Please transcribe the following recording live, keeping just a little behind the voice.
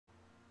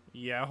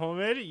Yeah,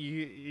 homie,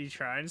 you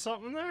trying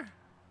something there?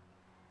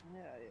 Yeah.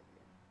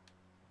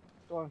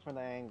 Going for the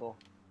angle.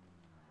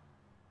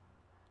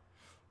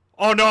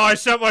 Oh no, I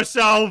set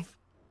myself!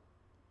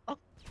 Oh.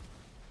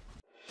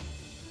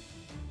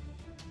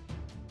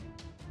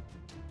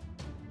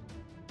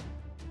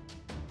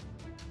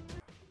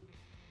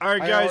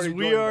 Alright guys,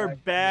 we are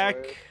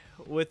back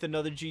with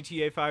another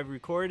GTA 5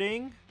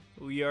 recording.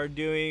 We are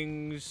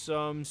doing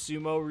some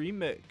Sumo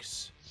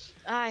remix.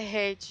 I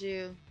hate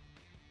you.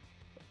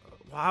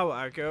 Wow,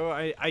 Echo,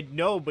 I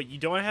know, but you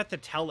don't have to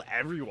tell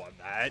everyone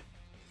that.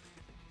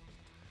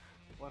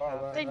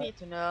 They need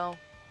to know.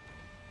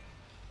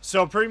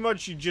 So pretty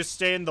much you just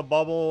stay in the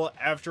bubble.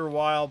 After a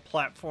while,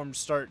 platforms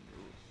start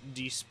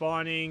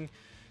despawning.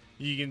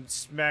 You can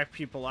smack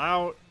people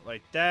out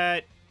like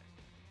that.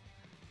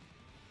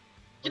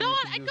 You know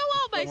what? I go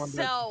out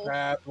myself.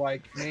 Bad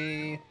like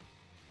me.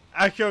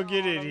 Echo,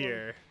 get in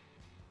here.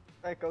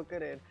 Echo,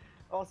 get in.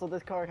 Also,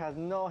 this car has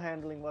no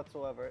handling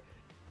whatsoever.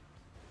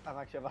 I'm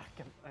actually about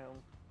to get my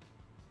own.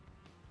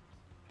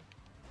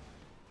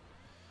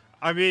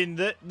 I mean,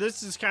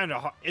 this is kind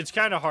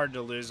of hard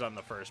to lose on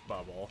the first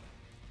bubble.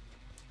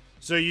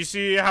 So you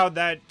see how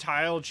that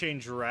tile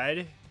changed red?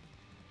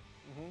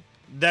 Mm-hmm.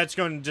 That's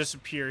going to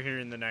disappear here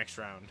in the next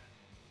round.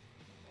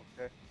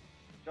 Okay.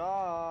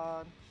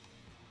 John.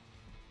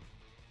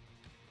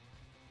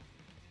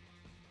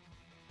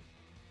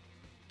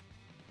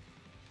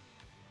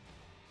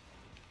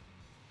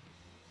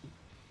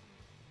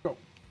 Go.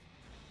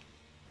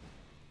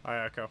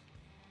 Hi, Echo.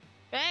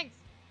 Thanks.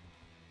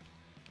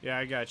 Yeah,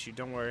 I got you.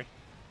 Don't worry.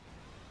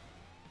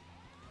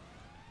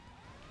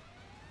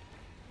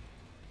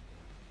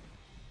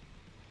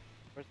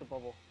 Where's the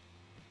bubble?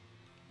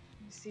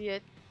 You see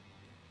it?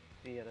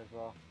 See it as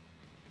well.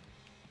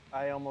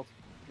 I almost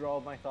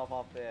drove myself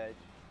off the edge.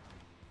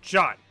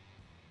 John.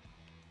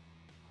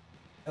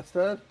 That's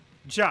dead.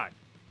 John.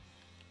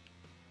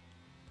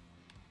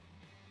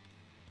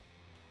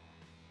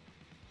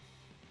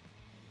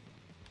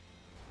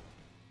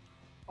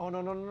 Oh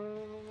no no no no no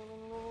no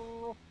no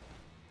no no!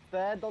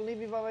 Dad, don't leave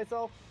me by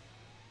myself.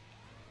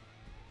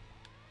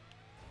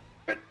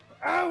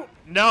 Out!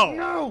 No.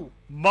 No!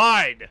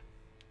 Mine.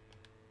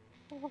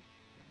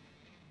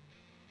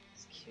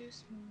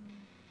 Excuse me.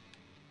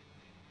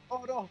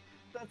 Oh no,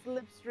 that's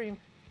Lipstream.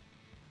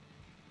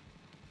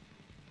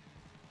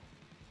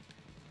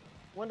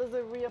 When does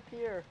it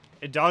reappear?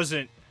 It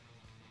doesn't.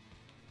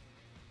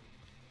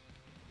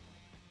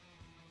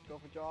 Go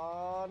for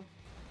John.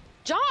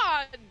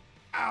 John!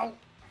 Ow!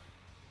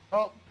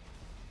 Oh.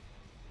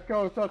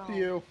 Echo, it's up to Oh.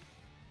 you.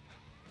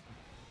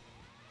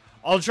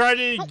 I'll try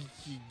to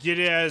get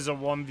it as a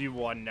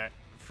 1v1 net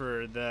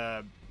for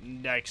the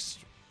next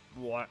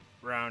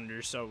round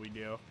or so we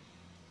do.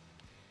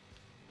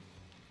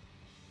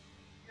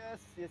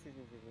 Yes.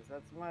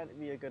 That might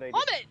be a good idea.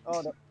 Hold it!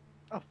 Oh no.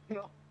 Oh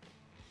no.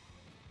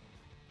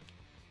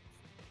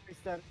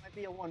 That might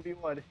be a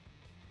 1v1.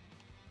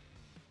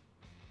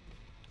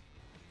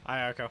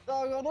 Hi, Echo.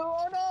 Oh no,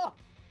 oh no!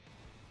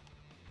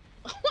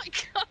 Oh my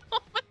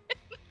god!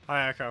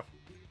 Hi, Echo.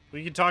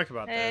 We can talk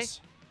about Hey.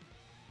 this.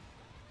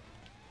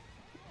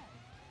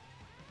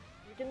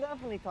 We can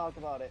definitely talk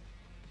about it.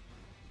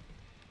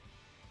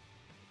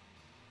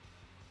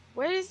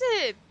 Where is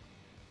it?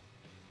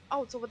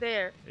 Oh, it's over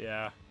there.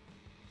 Yeah.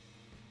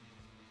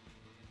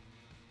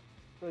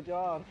 So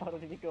John, how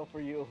did it go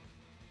for you?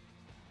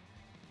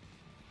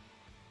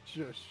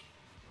 Shush.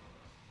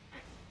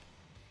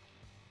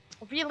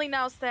 Really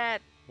now,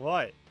 Stat?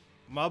 What?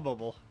 My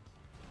bubble.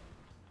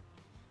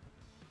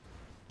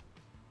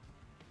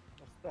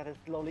 That is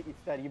slowly eats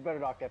that. You better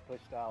not get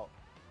pushed out.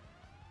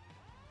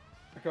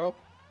 Echo.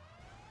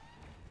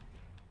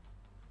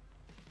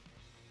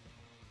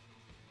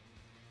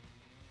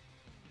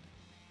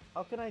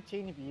 How can I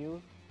change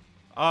view?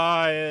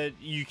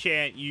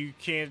 You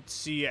can't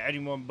see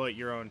anyone but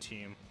your own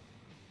team.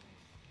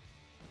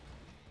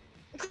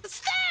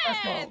 Stat!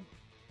 Echo.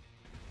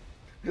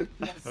 You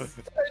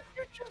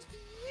just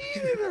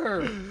yeeted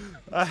her!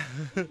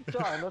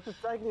 John, that's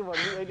exactly what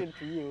I did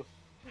to you.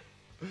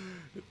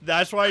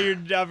 That's why you're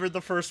never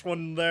the first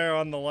one there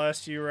on the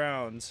last few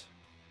rounds.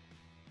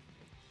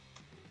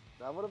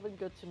 That would have been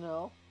good to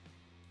know.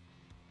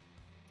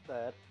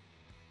 Sad.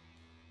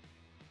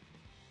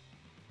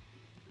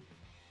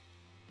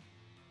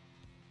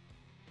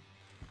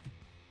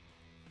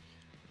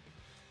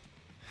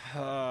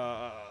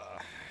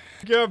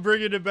 Go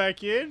bringing it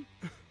back in.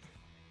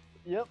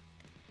 Yep.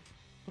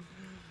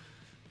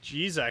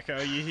 Jeez,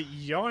 Echo,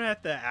 you don't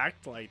have to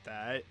act like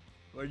that.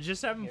 We're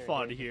just having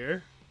fun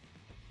here.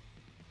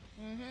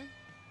 Mm-hmm.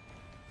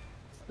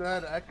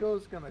 That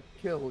Echo's gonna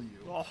kill you.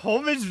 Well,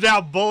 Holman's now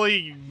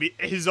bullying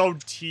his own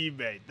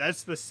teammate.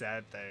 That's the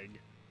sad thing.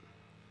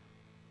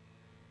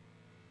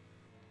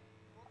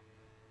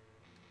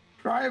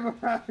 Drive him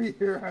out of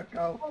here,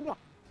 Echo. Oh no!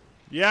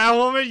 Yeah,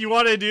 Holman, you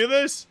want to do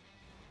this?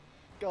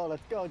 Go,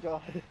 let's go,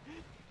 John.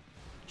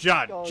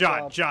 John, Go,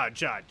 John, John,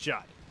 John,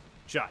 John,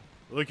 John.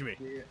 Look at me.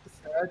 Yeah,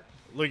 Sad.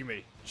 look at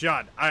me.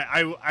 John,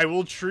 I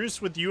will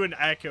truce with you and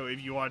Echo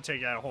if you want to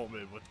take out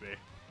Holman with me.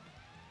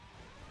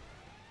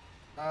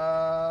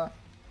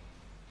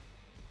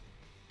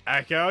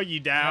 Echo, you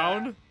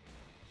down?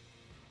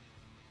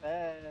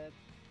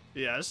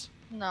 Yes.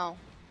 No.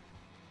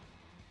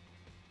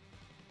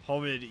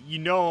 Holman, you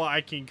know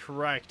I can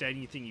correct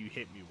anything you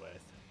hit me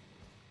with.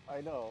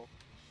 I know.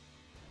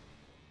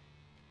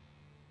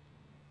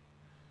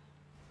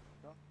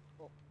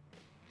 Oh.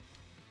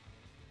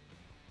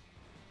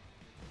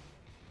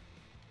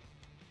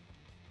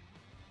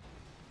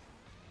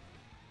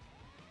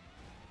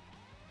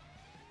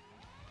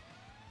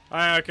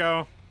 Hi,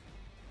 Echo.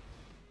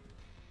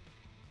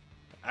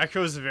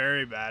 Echo's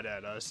very mad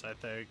at us, I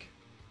think.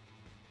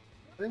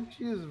 I think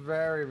she is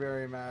very,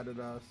 very mad at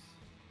us.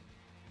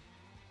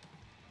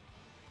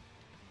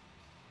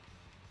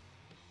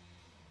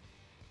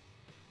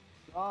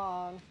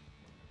 On.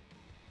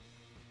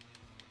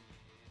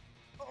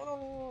 Oh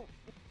no.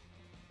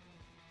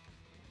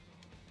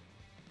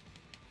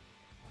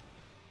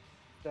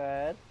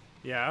 Dad.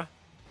 Yeah?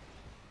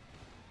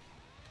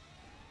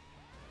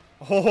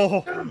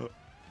 Oh!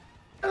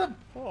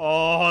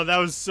 Oh, that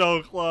was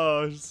so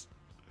close.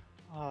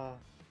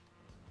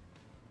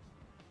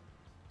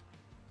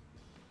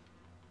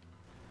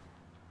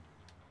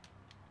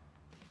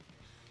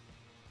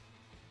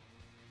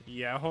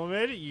 Yeah,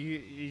 Homid,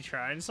 you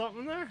trying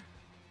something there?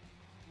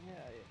 Yeah.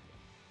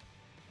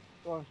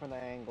 Going for the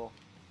angle.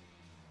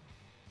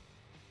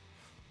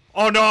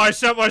 Oh no, I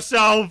set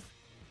myself!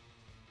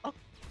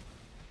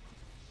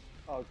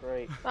 Oh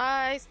great.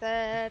 Bye,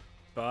 Stead.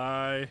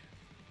 Bye.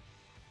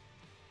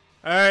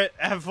 Alright,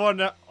 have fun,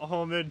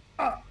 Homid.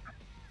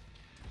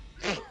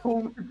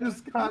 Homer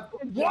just got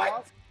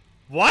what?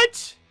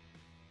 What?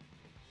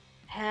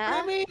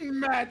 Huh? I mean,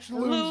 match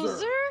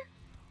loser.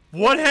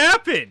 What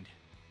happened?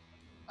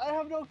 I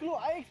have no clue.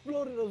 I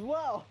exploded as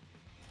well.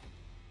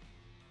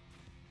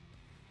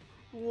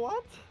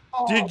 What?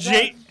 Oh, Did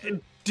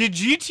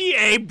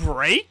GTA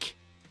break?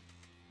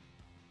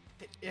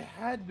 It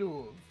had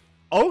to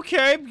have.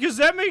 Okay, because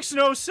that makes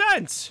no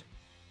sense.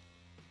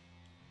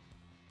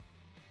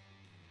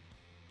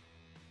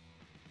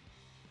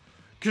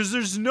 Because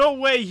there's no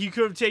way he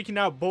could have taken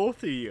out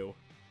both of you.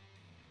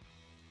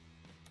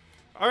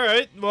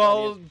 Alright,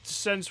 well,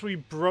 since we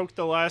broke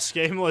the last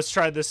game, let's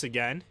try this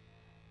again.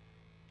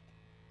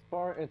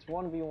 It's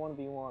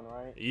 1v1v1,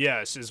 right?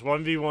 Yes, it's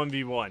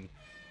 1v1v1.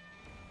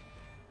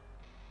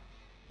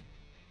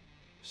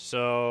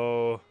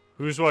 So,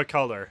 who's what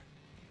color?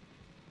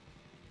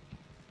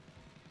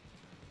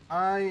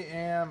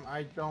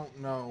 I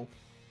don't know.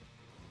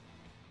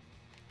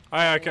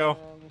 Hi, Echo.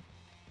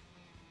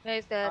 Hey,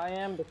 Stead. I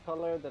am the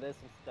color that is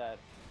instead.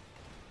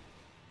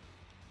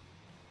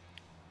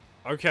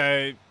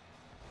 Okay.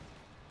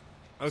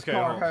 This Okay.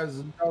 car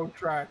has no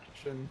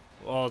traction.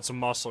 Well, it's a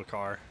muscle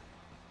car.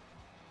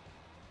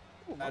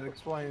 That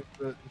explains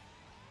it.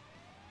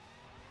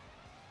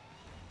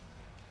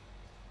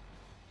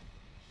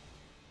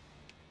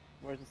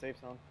 Where's the safe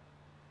zone?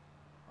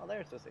 Oh,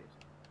 there's the safe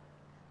zone.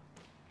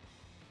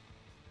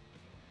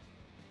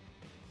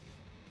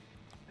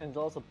 And it's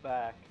also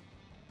back.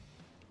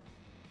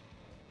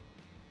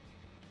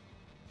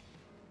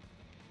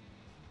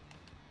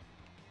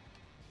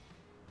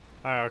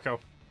 Hi, Echo.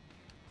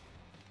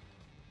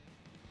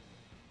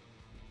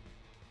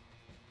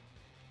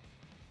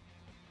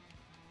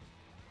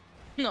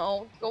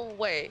 No, go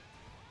away.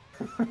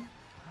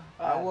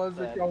 I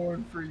wasn't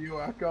going for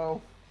you,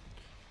 Echo.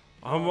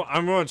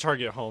 I'm going to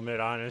target Homid,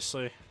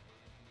 honestly.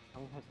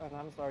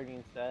 I'm starting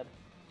instead.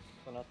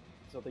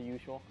 So the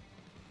usual.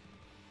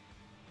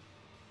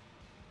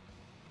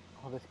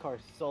 Oh, this car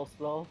is so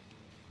slow.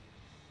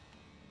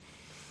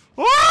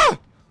 Ah!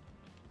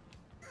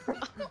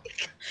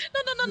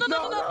 No!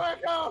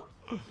 Echo!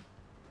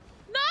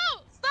 No!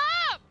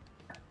 Stop!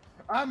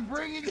 I'm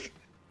bringing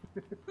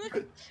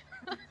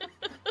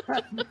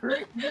I'm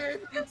bringing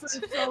it.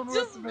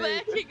 Just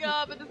backing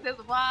up and it says,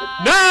 wow.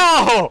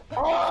 No!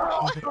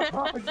 Oh,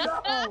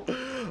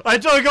 no! I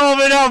took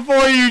Homid out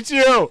for you,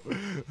 too!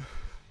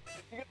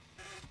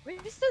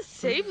 Where's the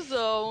safe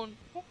zone?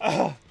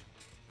 Ah.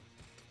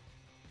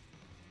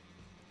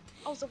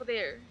 Oh, it's over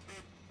there.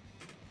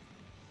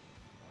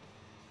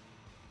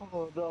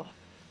 Oh no.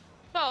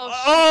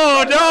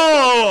 Oh,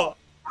 no!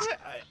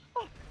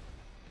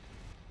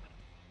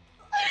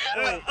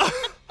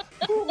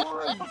 Who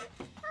won?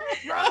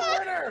 Round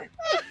winner!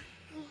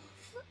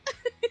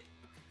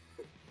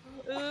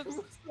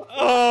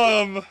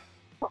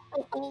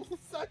 Oops.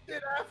 Suck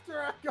it after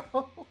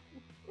Echo.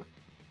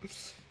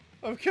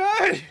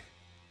 Okay.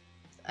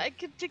 I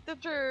can take the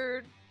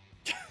turn.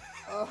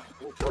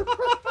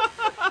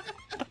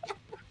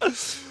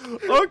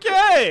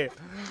 Okay.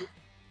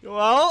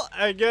 Well,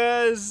 I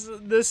guess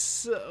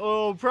this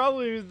will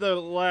probably be the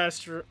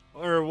last,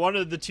 or one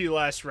of the two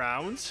last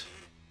rounds.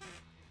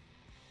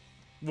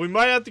 We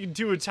might have to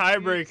do a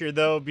tiebreaker,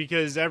 though,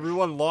 because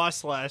everyone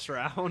lost last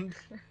round.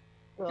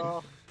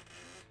 Oh,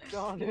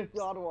 John is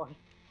the other one.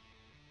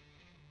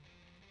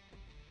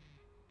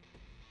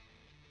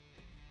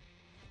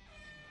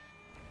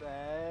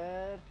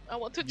 Sad. I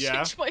want to Yeah.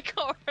 change my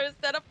car. Is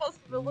that a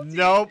possibility?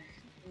 Nope.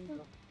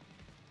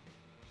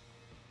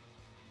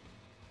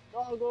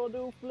 I'll go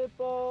do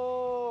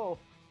Flippo.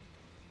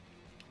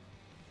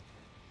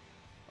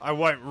 I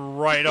went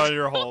right on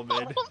your hole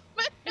mid.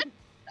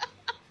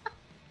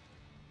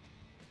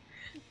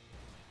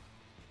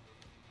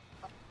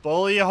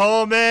 Bully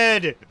hole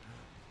mid.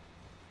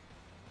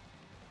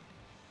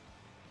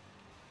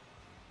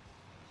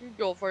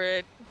 Go for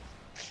it.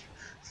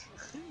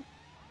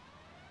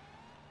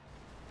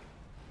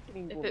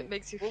 If it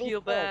makes you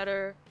feel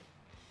better.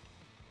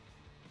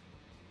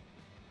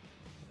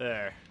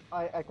 There.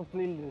 I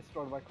completely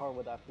destroyed my car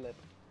with that flip.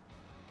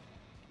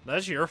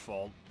 That's your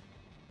fault.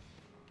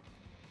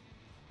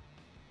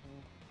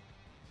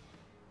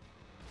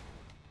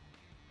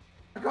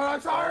 God,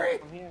 I'm sorry.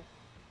 Come here.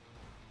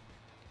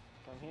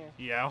 Come here.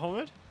 Yeah, hole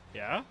mid?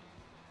 Yeah?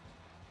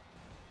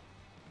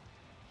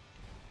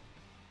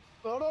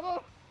 No, no,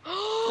 no.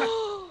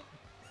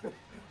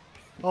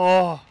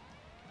 Oh.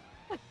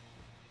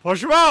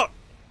 Push him out!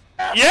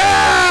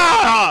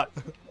 Yeah!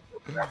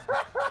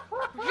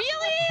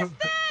 Really? Is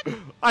that?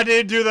 I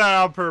didn't do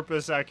that on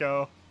purpose,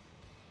 Echo.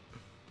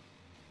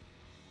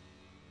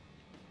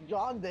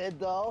 John did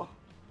though.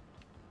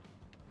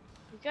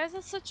 You guys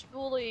are such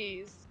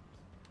bullies.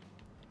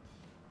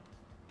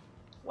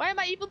 Why am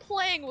I even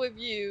playing with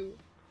you?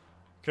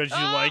 Cause you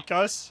Ah! like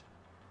us?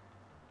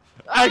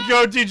 Ah!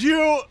 Echo, did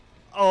you?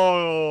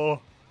 Oh.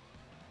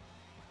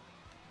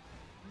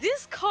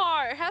 This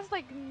car has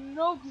like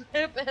no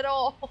grip at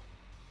all.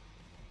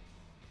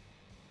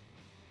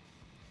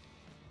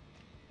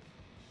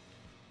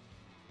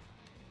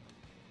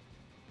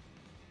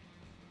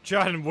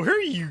 John, where are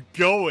you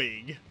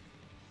going?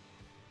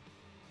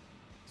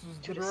 This was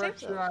the To the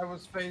direction center. I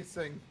was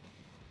facing.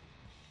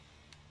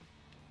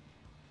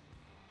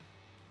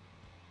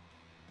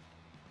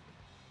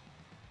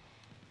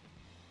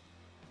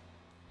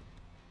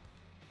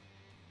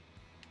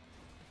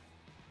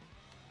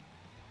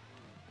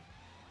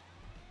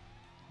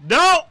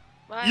 No!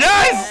 My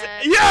Yes!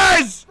 bad.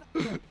 Yes!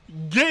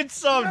 Get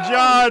some, No!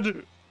 John!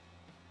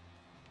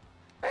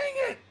 Dang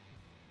it!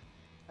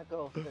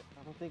 Echo,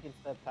 I'm thinking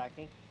step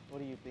packing. What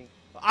do you think?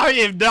 I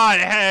am not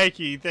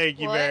hacky, thank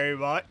you What? very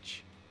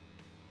much.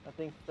 I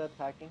think step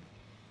packing.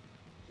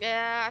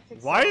 Yeah, I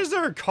think Why so. is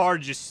there a car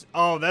just...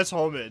 Oh, that's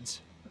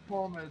Homid's.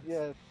 Moment.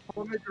 Yeah.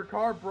 Your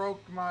car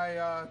broke my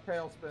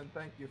tailspin.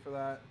 Thank you for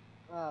that.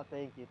 Ah,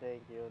 thank you,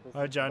 thank you. This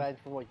Hi, is John. bad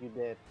for what you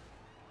did.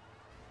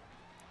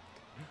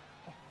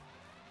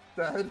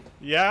 Dead.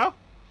 Yeah?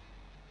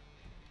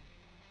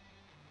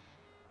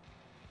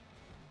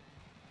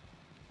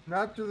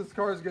 Not sure this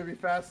car is gonna be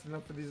fast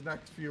enough for these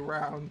next few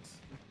rounds.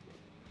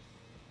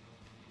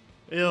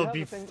 It'll Yeah,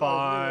 be the same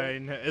car as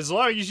fine. As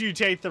long as you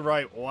take the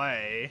right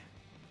way.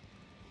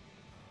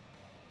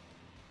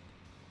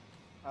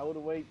 I would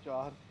wait,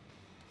 John.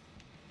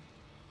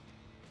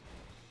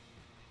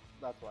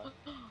 That's why.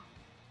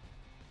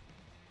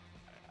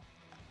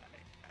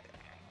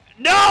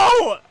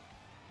 No!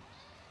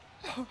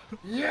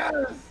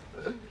 Yes!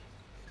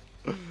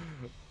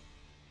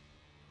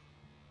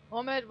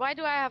 Mohammed, why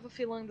do I have a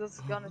feeling this is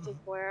gonna take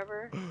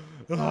forever?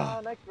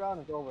 Next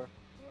round is over.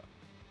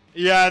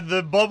 Yeah,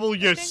 the bubble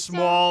gets think so.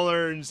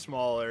 smaller and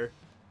smaller.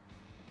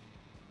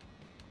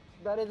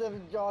 That is if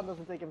John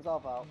doesn't take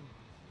himself out.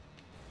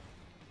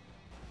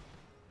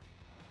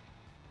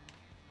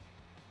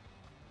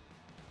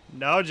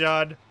 No,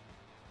 John.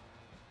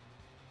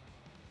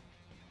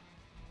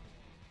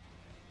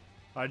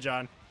 Hi,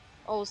 John.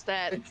 Oh,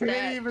 stat. I can't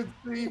Stat. even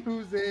see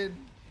who's in.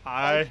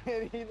 Hi.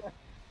 can't either.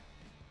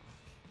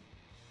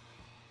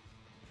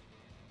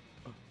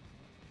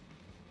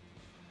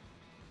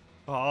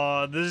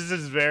 Oh, this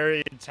is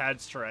very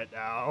intense right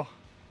now.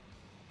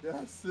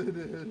 Yes, it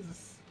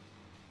is.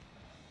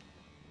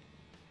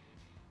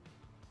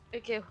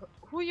 Okay,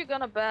 who you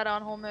gonna bet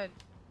on, Mohammed?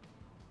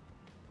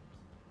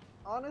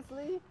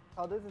 Honestly,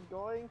 how this is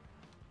going,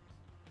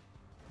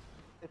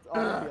 it's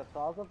honestly a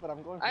toss-up, but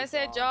I'm going for I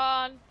said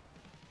John.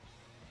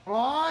 Come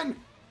on!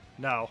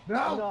 No.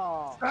 No!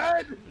 No.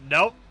 Dead!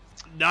 Nope.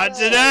 Not No.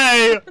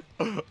 today.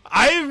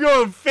 I am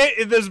going to fit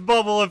in this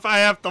bubble if I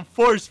have to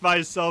force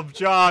myself,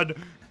 John.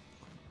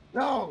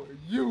 No!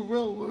 You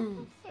will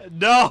lose!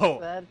 No.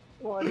 That's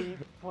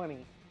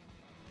 2020.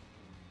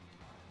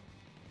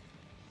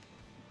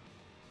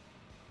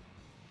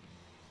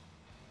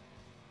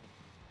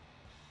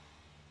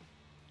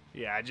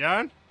 Yeah,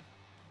 John?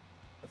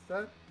 What's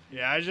that?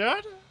 Yeah,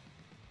 John?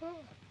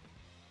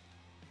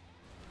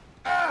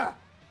 Ah!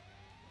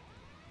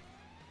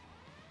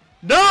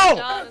 No!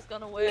 John is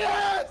gonna win.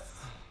 Yes!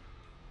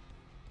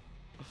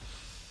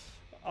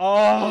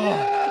 Oh.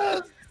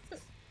 Yes!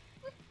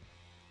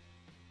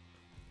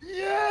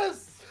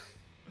 Yes!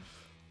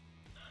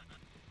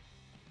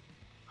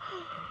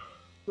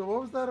 So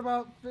what was that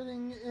about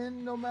fitting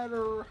in no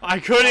matter I how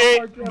couldn't.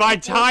 hard you My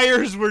have to push?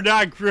 tires were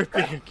not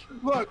gripping.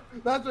 Look,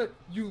 that's it.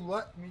 You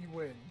let me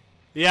win.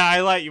 Yeah,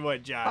 I let you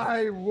win, John.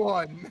 I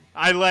won.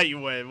 I let you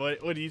win.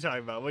 What are you talking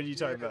about? What are you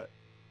talking Yeah. about?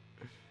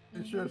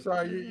 Sure,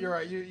 sorry, you're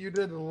right. You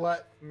did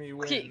let me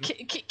win.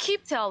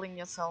 Keep telling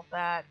yourself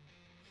that.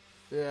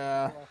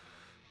 Yeah.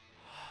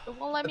 It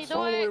won't let me That's do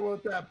totally it.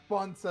 what that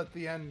bunce at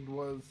the end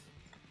was.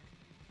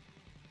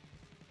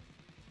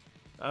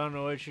 I don't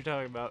know what you're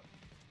talking about.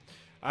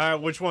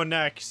 Alright, which one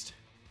next?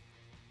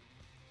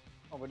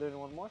 Oh, we're doing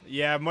one more?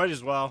 Yeah, might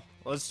as well.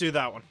 Let's do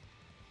that one.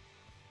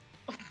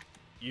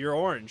 You're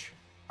orange.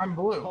 I'm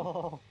blue.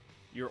 Oh,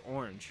 You're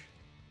orange.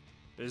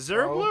 Is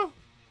there a Oh. blue?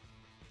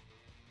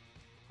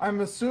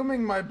 I'm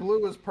assuming my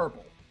blue is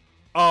purple.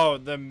 Oh,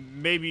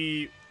 then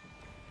maybe...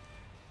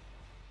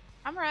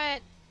 I'm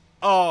right.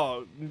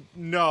 Oh,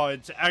 no,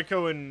 it's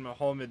Echo and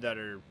Homid that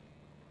are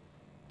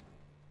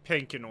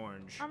pink and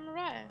orange. I'm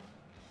right.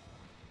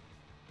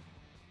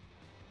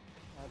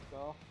 let's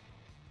go.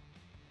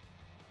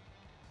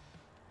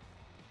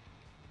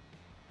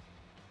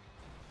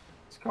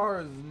 This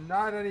car is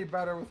not any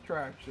better with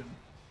traction.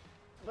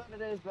 But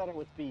it is better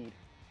with speed.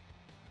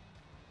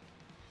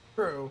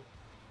 True.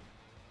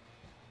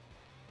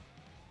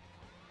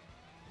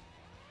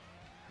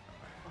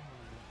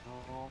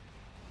 Oh.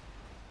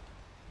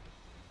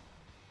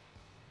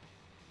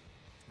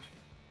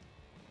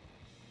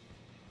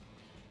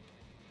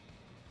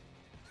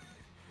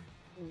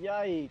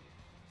 Yikes.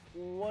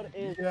 What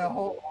is Yeah, the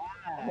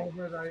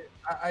lag?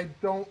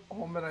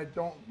 Holman, I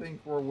don't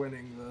think we're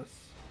winning this.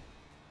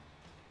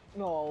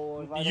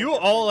 No, if I don't You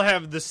get all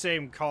have the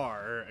same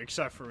car,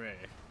 except for me.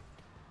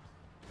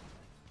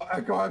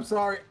 Echo, I'm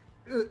sorry.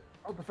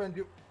 I'll defend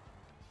you.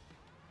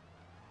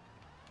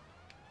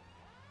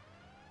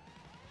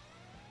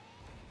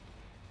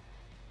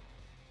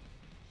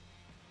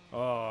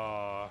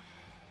 Oh.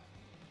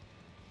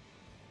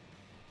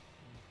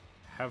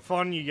 Have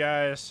fun, you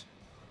guys.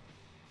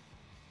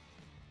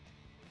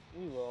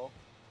 We will.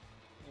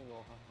 We will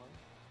have fun.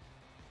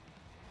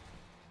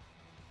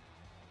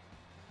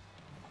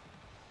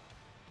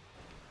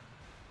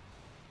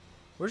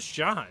 Where's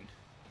John?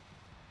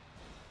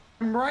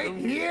 I'm right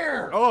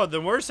here. Oh,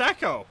 then where's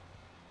Echo?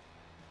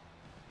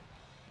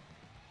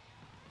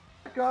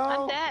 Echo.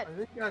 I'm dead. I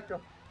think Echo.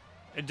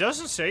 It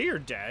doesn't say you're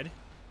dead.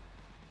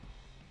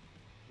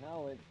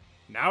 Now it.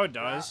 Now it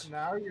does.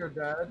 Now you're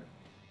dead.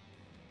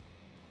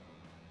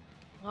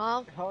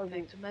 Well, How is back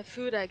it? to my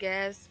food, I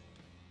guess.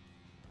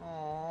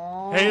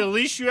 Aww. Hey, at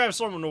least you have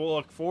someone to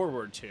look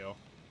forward to.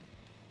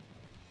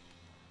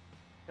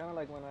 Kind of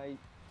like when I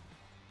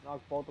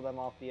knocked both of them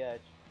off the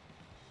edge.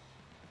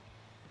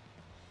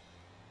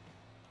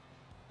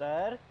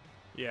 Dad,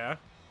 Yeah.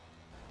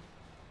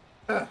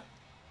 Ugh.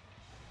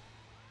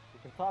 we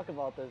can talk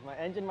about this. My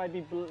engine might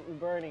be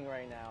burning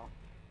right now.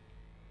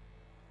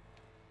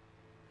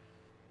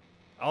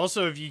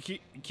 Also, if you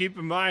keep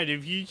in mind,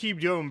 if you keep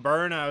doing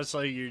burnouts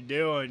like you're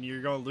doing,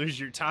 you're gonna lose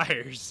your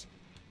tires.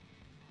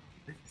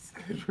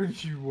 What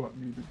do you want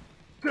me to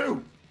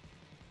do?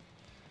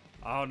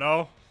 I don't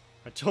know.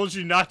 I told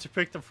you not to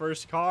pick the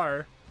first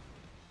car.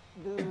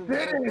 This is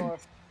didn't. the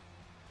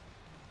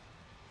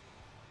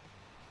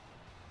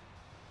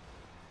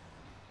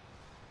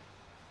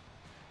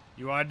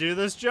You wanna do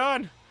this,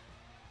 John?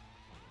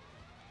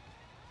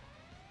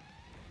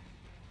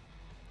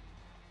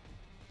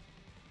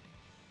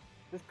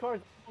 This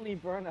car's only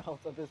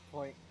burnouts at this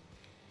point.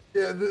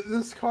 Yeah,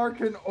 this car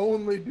can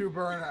only do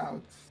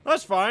burnouts.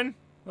 That's fine.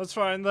 That's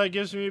fine. That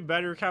gives me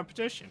better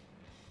competition.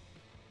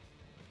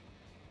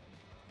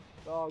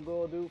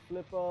 Go do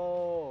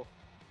flippo.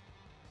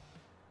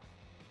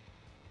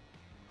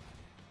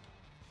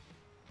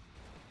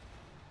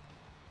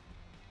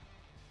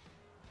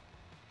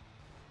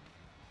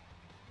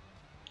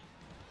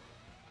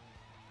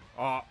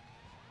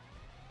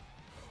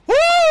 Woo!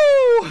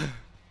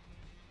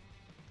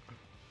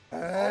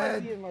 All I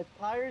see is my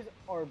tires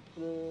are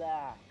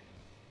black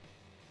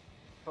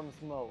from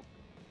smoke.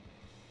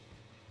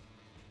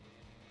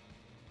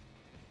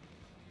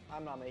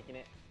 I'm not making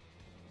it.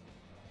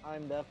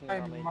 I'm definitely I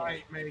not making it.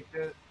 might make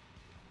it.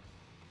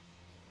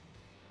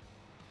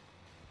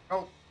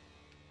 Oh.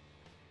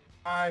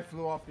 I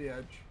flew off the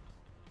edge.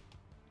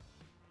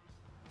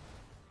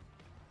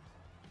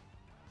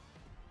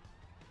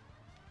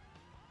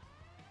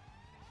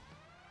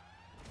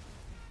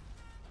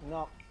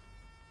 No.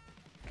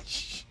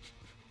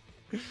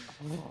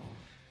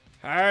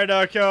 Alright,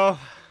 Echo.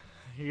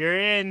 You're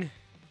in.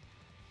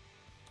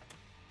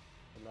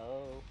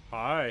 Hello.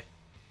 Hi.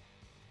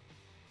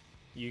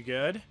 You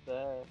good?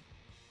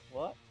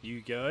 What?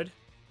 You good?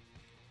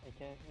 I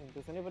can't.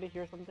 Does anybody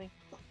hear something?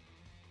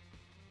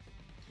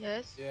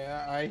 Yes.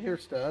 Yeah, I hear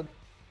Stead.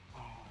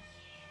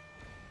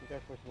 You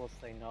guys were supposed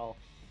to say no.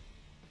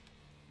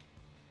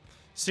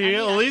 See, I mean,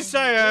 at I least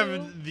can I have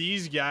do-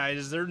 these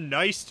guys. They're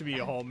nice to me,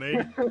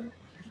 homie.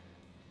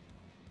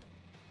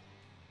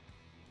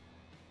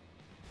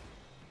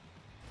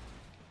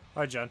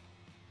 Hi, John.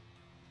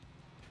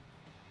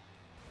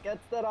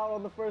 Gets that out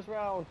on the first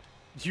round.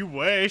 You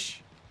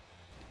wish.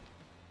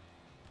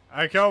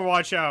 Echo,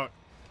 watch out.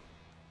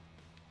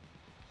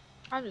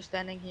 I'm just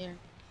standing here.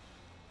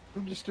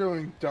 I'm just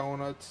doing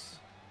donuts.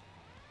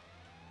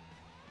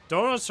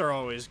 Donuts are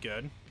always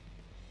good.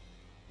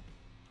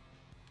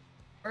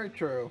 Very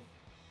true.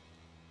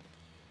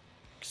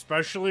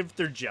 Especially if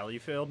they're jelly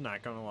filled,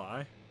 not gonna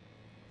lie.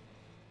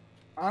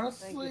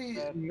 Honestly,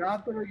 Seth.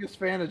 not the biggest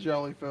fan of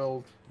jelly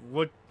filled.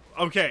 What?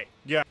 Okay,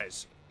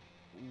 guys.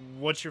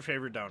 What's your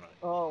favorite donut?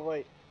 Oh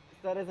wait,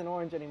 that isn't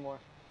orange anymore.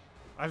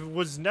 I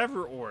was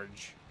never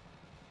orange.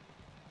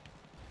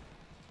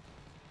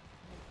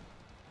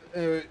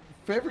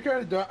 Favorite kind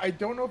of donut? I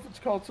don't know if it's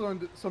called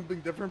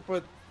something different,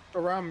 but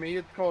around me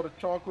it's called a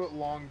chocolate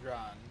long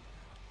john.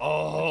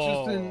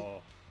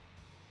 Oh.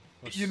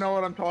 Just you know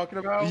what I'm talking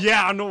about?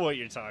 Yeah, I know what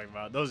you're talking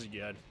about. Those are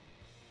good.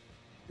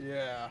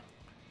 Yeah.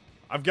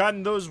 I've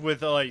gotten those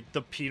with like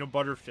the peanut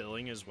butter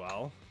filling as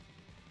well.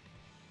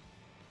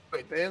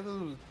 Wait, they have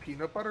those with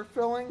peanut butter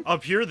filling?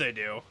 Up here they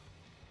do.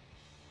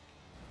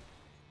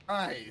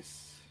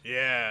 Nice.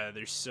 Yeah,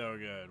 they're so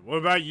good. What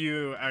about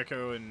you,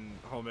 Echo and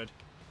Homid?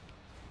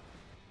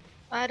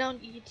 I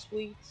don't eat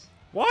sweets.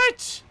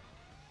 What?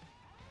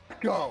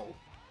 Go.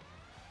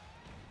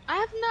 I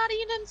have not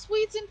eaten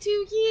sweets in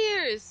 2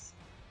 years.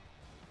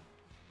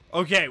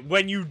 Okay,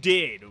 when you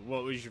did,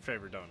 what was your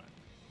favorite donut?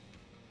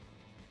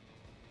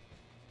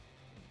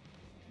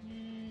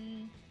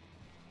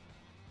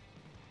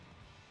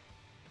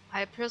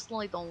 I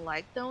personally don't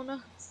like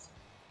donuts.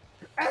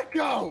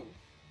 Echo!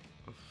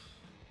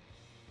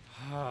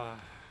 I'm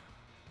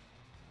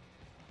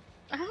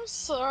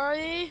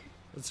sorry.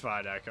 That's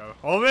fine, Echo.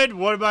 Homid,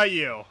 what about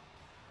you?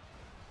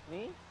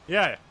 Me?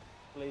 Yeah.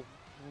 Glaze,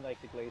 like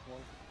the glazed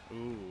one.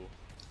 Ooh.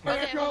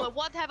 Okay, Echo! Homer,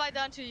 what have I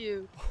done to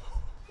you?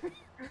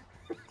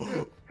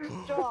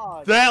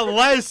 John! That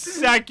last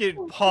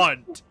second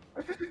punt.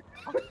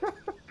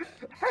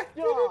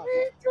 John!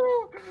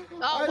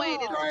 Oh wait,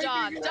 it's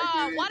John.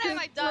 John, what have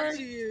I done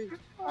to you?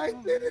 I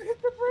didn't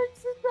hit the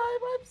brakes in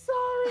time. I'm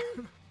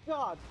sorry.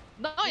 John!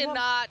 No, you're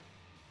not.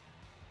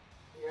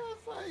 Yes,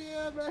 I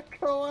am,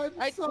 Echo. I'm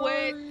I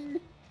sorry.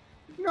 quit.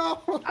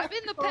 No. I've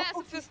been the Echo.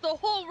 pacifist the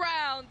whole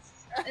round,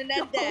 and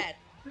then that.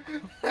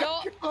 No.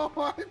 Echo,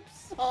 I'm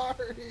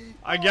sorry.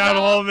 I got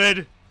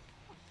Homid.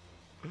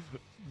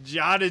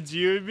 John, it's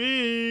you and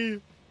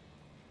me.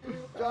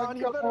 John,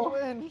 you better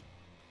win!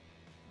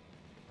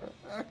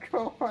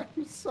 Echo,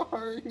 I'm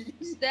sorry.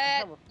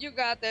 Dad, you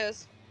got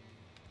this.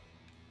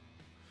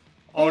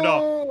 Oh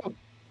no.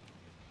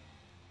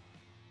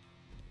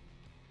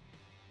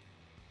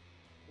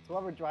 It's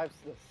whoever drives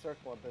the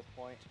circle at this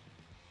point.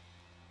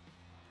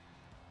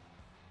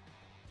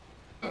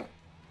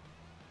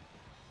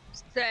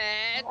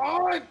 Dad.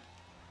 On!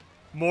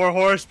 More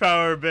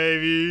horsepower,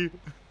 baby.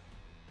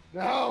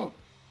 No.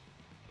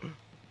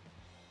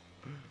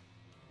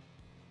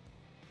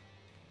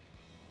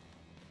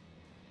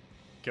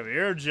 Come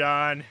here,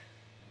 John.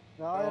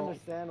 Now I Oh.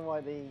 understand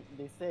why they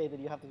say that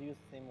you have to use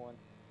the same one.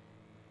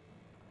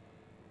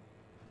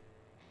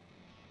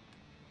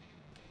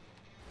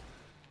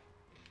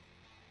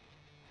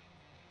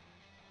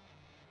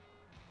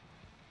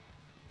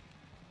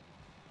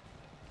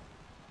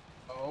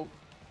 No.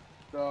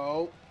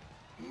 No.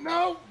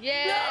 No.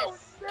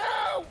 Yes.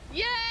 No.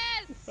 Yes.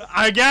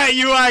 I got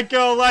you,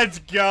 Echo. Let's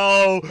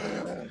go.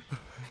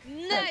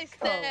 Nice,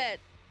 go. Dad.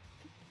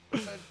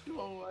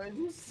 Echo,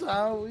 I'm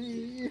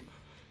sorry.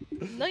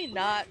 No, you're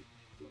not.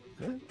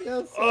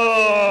 Yes.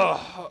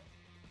 Oh.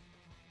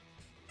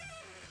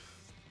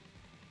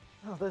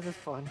 Oh, this is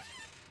fun.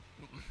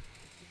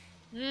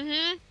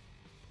 Mm-hmm.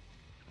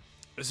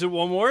 Is it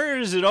one more or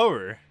is it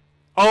over?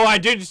 Oh, I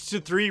did it to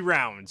 3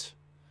 rounds.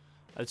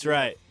 That's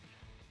right.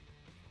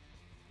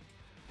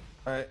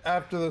 All right.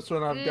 After this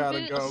one, I've got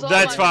to go. So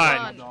That's much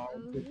fine. fun.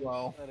 As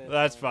well. That is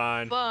That's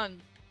fine.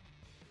 Fun.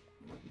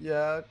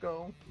 Yeah.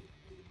 Go.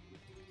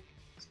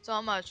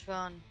 So much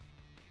fun.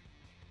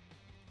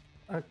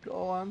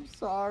 Echo, I'm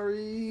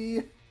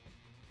sorry.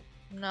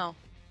 No.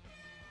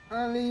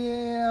 I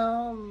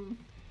am.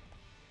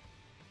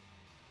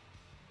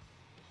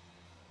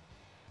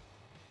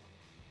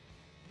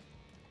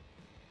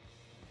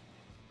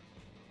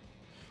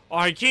 Oh,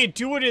 I can't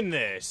do it in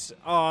this.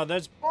 Oh,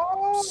 that's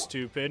Oh.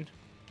 stupid.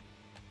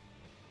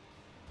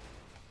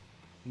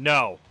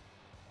 No.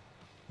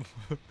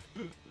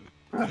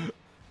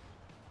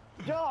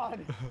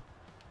 John!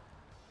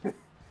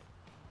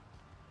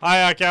 Hi,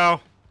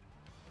 Echo.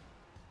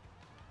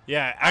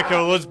 Yeah,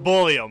 Echo, let's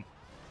bully him.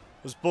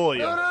 Let's bully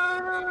No, him. no, no,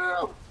 no, no,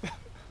 no.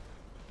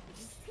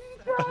 He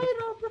died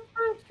on the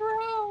first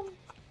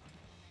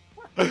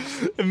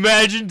round.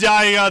 Imagine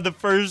dying on the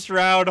first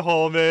round,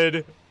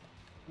 Holman.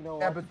 You know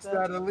Yeah, what, but Seth?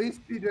 at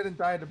least he didn't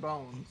die to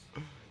bones.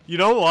 You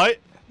know what?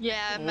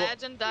 Yeah,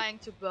 imagine dying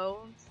to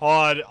bones.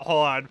 Hold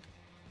on.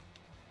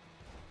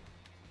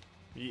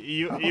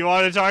 You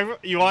want to talk?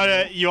 You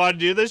want to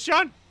do this,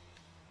 John?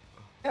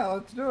 Yeah,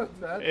 let's do it,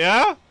 Zed.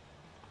 Yeah.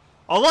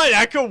 I'll let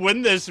Echo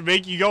win this and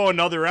make you go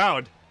another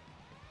round.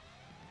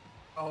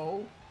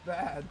 Oh,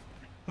 bad.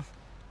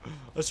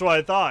 That's what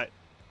I thought.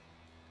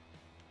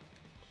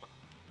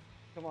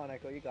 Come on,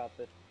 Echo, you got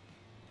this.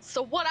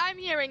 So what I'm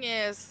hearing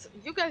is,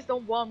 you guys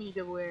don't want me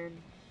to win.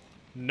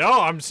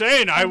 No, I'm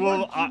saying I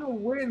will. want you to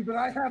win, but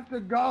I have to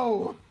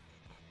go.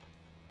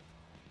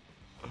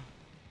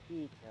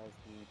 Details,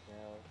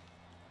 details.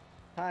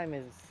 Time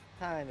is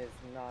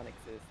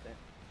non-existent.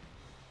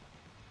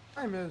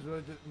 Time is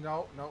really just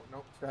no,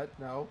 Stead,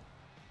 no.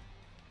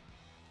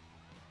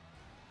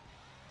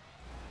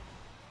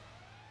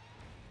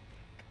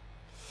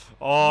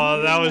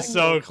 Oh, that was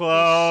so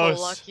close.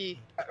 So lucky.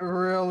 It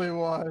really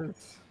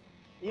was.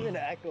 Even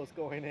the echo's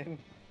going in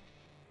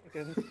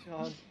against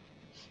Sean.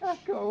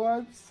 Echo,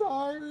 I'm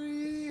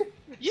sorry.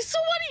 You saw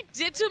what he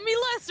did to me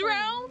last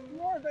round?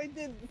 Lord, I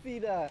didn't see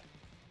that.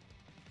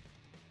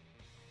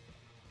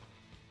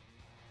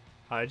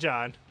 Hi,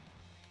 John.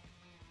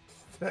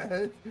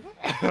 Stead.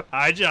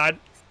 Hi, John.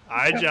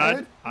 Hi,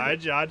 John. Hi,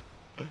 John.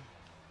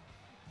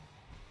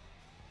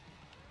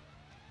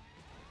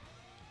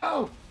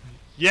 Oh.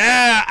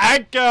 Yeah,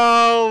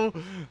 Echo.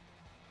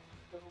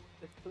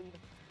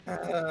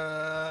 All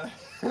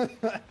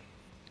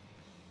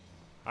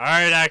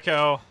right,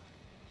 Echo.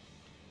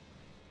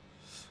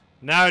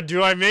 Now,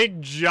 do I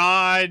make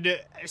John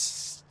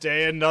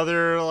stay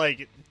another,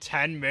 like,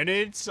 10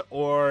 minutes,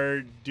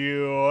 or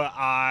do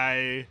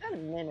I...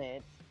 10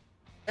 minutes?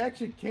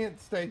 Actually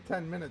can't stay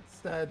 10 minutes,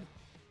 Stead.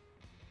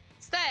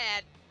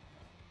 Stat.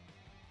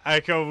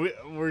 Echo,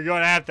 we're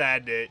going to have to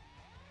end it.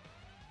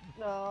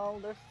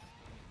 No,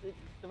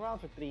 the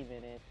rounds are 3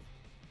 minutes.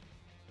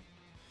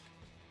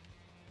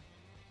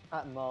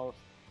 At most.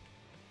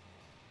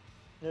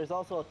 There's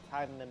also a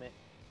time limit.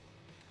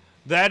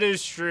 That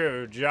is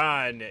true,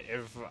 John.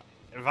 If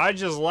I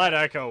just let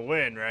Echo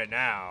win right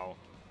now...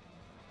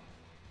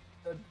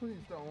 Stead, please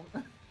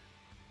don't.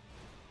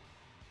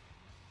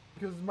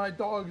 Because my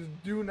dogs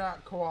do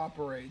not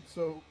cooperate,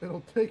 so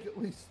it'll take at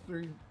least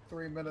three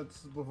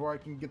minutes before I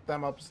can get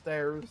them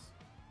upstairs.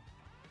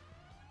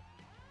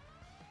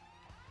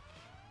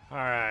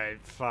 Alright,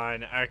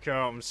 fine.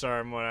 Echo, I'm sorry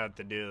I'm gonna have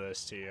to do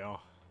this to you.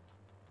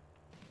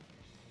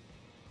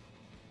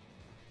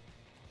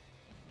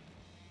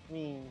 I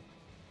mean,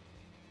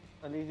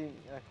 at least in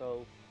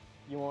Echo,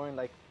 you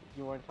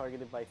weren't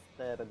targeted by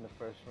Stead in the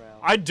first round.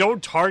 I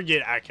don't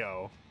target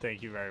Echo.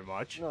 Thank you very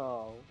much.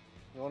 No,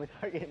 you only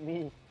target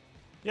me.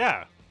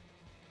 Yeah.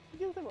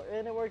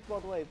 And it works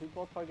both ways. We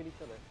both target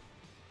each other.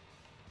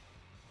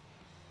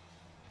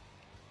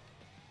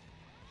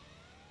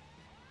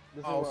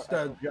 This is Oh, where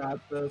Stead Echo-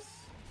 got this.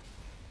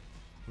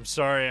 I'm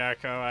sorry,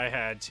 Echo. I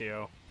had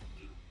to.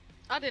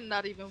 I did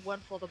not even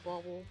went for the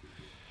bubble.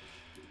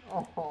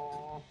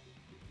 Oh,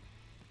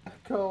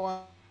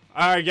 Echo.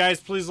 Alright, guys.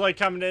 Please like,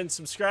 comment, and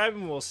subscribe,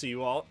 and we'll see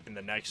you all in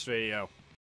the next video.